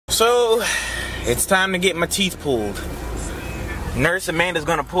So, it's time to get my teeth pulled. Nurse Amanda's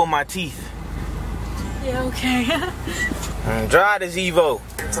gonna pull my teeth. Yeah, okay. Dry as Evo.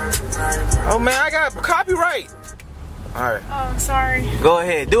 Oh man, I got copyright. Alright. Oh, I'm sorry. Go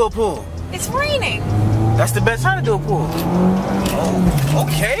ahead, do a pull. It's raining. That's the best time to do a pull. Oh,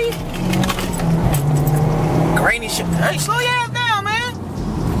 okay. Grainy shit. Hey, slow your ass down, man.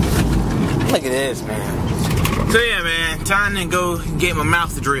 Look at this, man. So yeah, man, time to go get my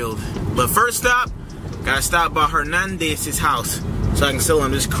mouth drilled. But first stop, gotta stop by Hernandez's house so I can sell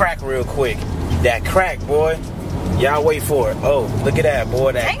him this crack real quick. That crack, boy. Y'all wait for it. Oh, look at that,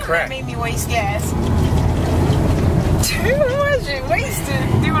 boy. That crack. That made me waste gas. Too much it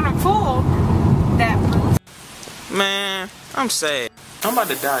wasted doing a pull. That pull. Man, I'm sad. I'm about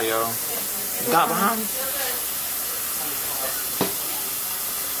to die, y'all. Die behind me.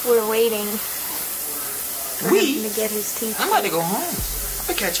 We're waiting. For him to get his teeth. I'm about to go home.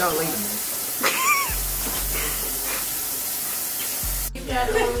 I'll catch y'all later, man. Yeah,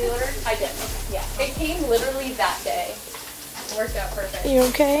 the one we ordered? I did. Yeah. It came literally that day. It worked out perfect. You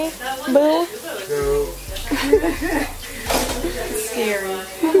okay, Boo? Scary.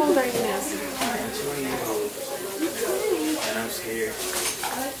 How old are you now? And I'm scared.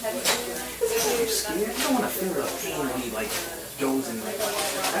 I'm scared. I don't want to feel the pain when he like goes in like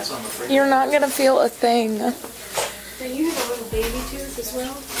that's what I'm afraid of. You're not gonna feel a thing. Now you have a little baby tooth as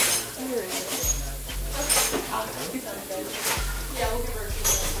well? Here it is. Yeah, we'll give her a few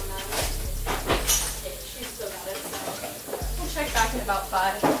minutes on that. She's still got it. We'll check back in about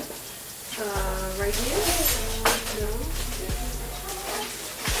 5. Right here? No.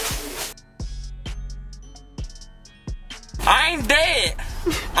 I ain't dead.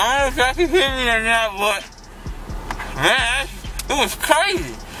 I don't know if y'all can hear me or not, but man, it was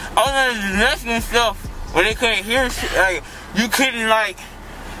crazy. I was under the nest and stuff where they couldn't hear shit. Like, you couldn't like,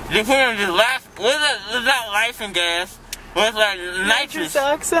 they put in the last, what's that laughing gas? What's like nitrous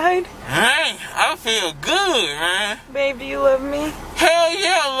oxide? Man, I feel good, man. Babe, do you love me? Hell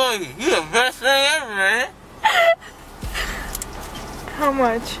yeah, I love you. You the best thing ever, man. How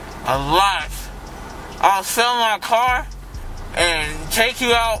much? A lot. I'll sell my car and take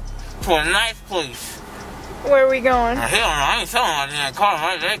you out to a nice place. Where are we going? Hell no, I ain't selling my damn car.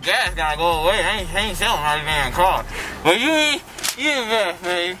 That gas gotta go away. I ain't selling my damn car. But you the best,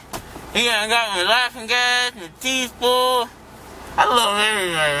 baby. You got me laughing gas, my teeth full. I love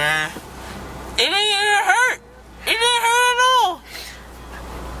everybody, man. It didn't hurt. It didn't hurt at all.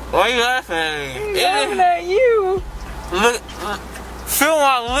 Why you laughing at me? I'm laughing at you. Look, feel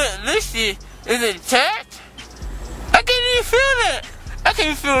my lip. This shit is attached. I can't even feel that. I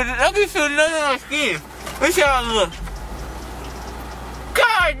can't feel nothing on my skin. Let's y'all look.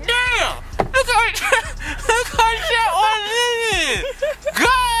 God damn! Look how that one is.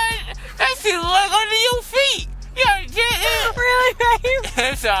 God, that shit like under your feet. You understand? Really,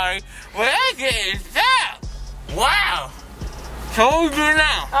 babe? Sorry, but that shit is that. Wow. So what we do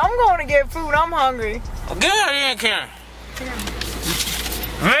now? I'm going to get food. I'm hungry. Get out here, Karen.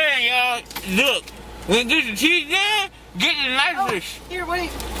 Man, y'all, look. When you get your teeth done, get the nitrous. Oh, here,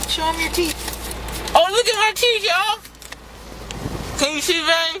 wait. Show them your teeth. Oh, look at my teeth, y'all. Can you see,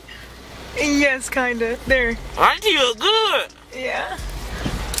 babe? Yes, kinda. There. My teeth look good. Yeah.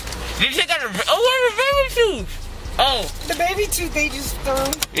 Did you take out the... Oh, where's the baby tooth? Oh. The baby tooth they just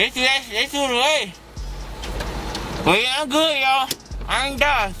threw. They threw it away. Well, yeah, I'm good, y'all. I ain't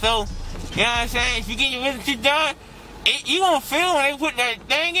died, so... You know what I'm saying? If you get your wisdom teeth done, you gonna feel when they put that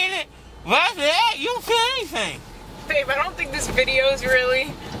thing in it. But after that, you don't feel anything. Babe, I don't think this video is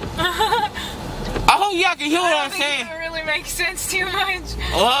really... I hope y'all can hear what I'm saying. It really makes sense too much.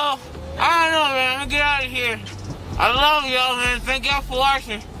 Well, I don't know, man. I'm gonna get out of here. I love y'all, man. Thank y'all for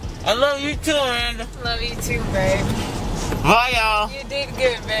watching. I love you too, Amanda. Love you too, babe. Bye, y'all. You did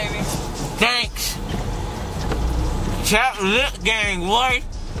good, baby. Thanks. Tap lip gang, boy.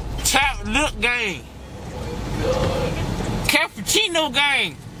 Tap lip gang. Cappuccino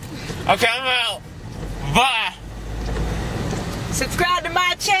gang. Okay, I'm out. Bye. Subscribe to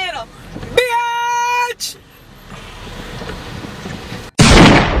my channel, bitch!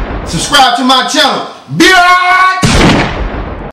 Subscribe to my channel, bitch!